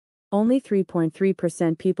Only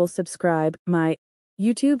 3.3% people subscribe my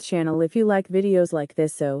YouTube channel. If you like videos like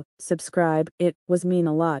this, so subscribe, it was mean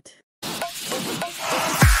a lot.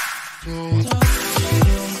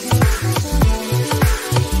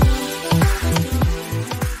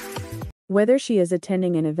 Whether she is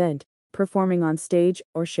attending an event, performing on stage,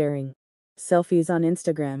 or sharing selfies on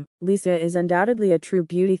Instagram, Lisa is undoubtedly a true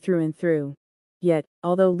beauty through and through. Yet,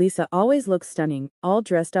 although Lisa always looks stunning, all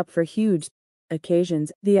dressed up for huge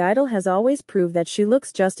occasions, the idol has always proved that she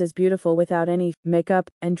looks just as beautiful without any makeup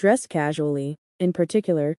and dressed casually. In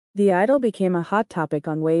particular, the idol became a hot topic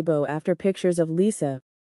on Weibo after pictures of Lisa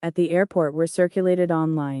at the airport were circulated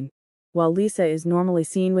online. While Lisa is normally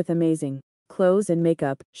seen with amazing clothes and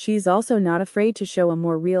makeup, she's also not afraid to show a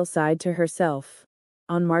more real side to herself.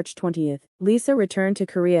 On March 20th, Lisa returned to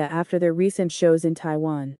Korea after their recent shows in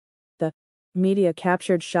Taiwan. The media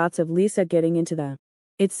captured shots of Lisa getting into the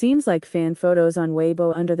it seems like fan photos on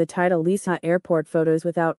Weibo under the title Lisa Airport Photos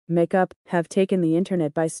Without Makeup have taken the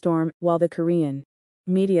internet by storm. While the Korean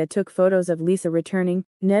media took photos of Lisa returning,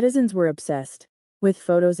 netizens were obsessed with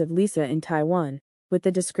photos of Lisa in Taiwan, with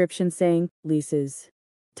the description saying, "Lisa's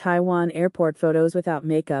Taiwan airport photos without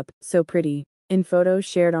makeup, so pretty." In photos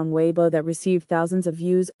shared on Weibo that received thousands of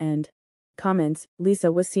views and comments,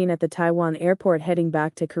 Lisa was seen at the Taiwan airport heading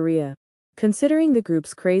back to Korea. Considering the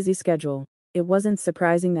group's crazy schedule, it wasn't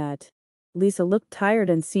surprising that Lisa looked tired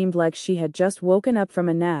and seemed like she had just woken up from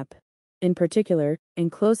a nap. In particular, in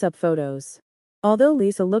close-up photos. Although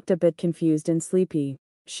Lisa looked a bit confused and sleepy,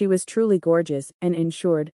 she was truly gorgeous and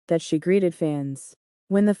ensured that she greeted fans.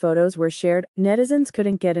 When the photos were shared, netizens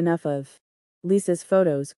couldn't get enough of Lisa's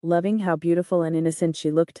photos, loving how beautiful and innocent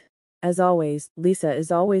she looked. As always, Lisa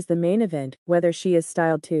is always the main event, whether she is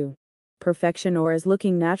styled to perfection or is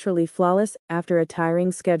looking naturally flawless after a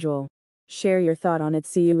tiring schedule. Share your thought on it.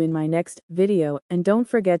 See you in my next video, and don't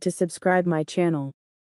forget to subscribe my channel.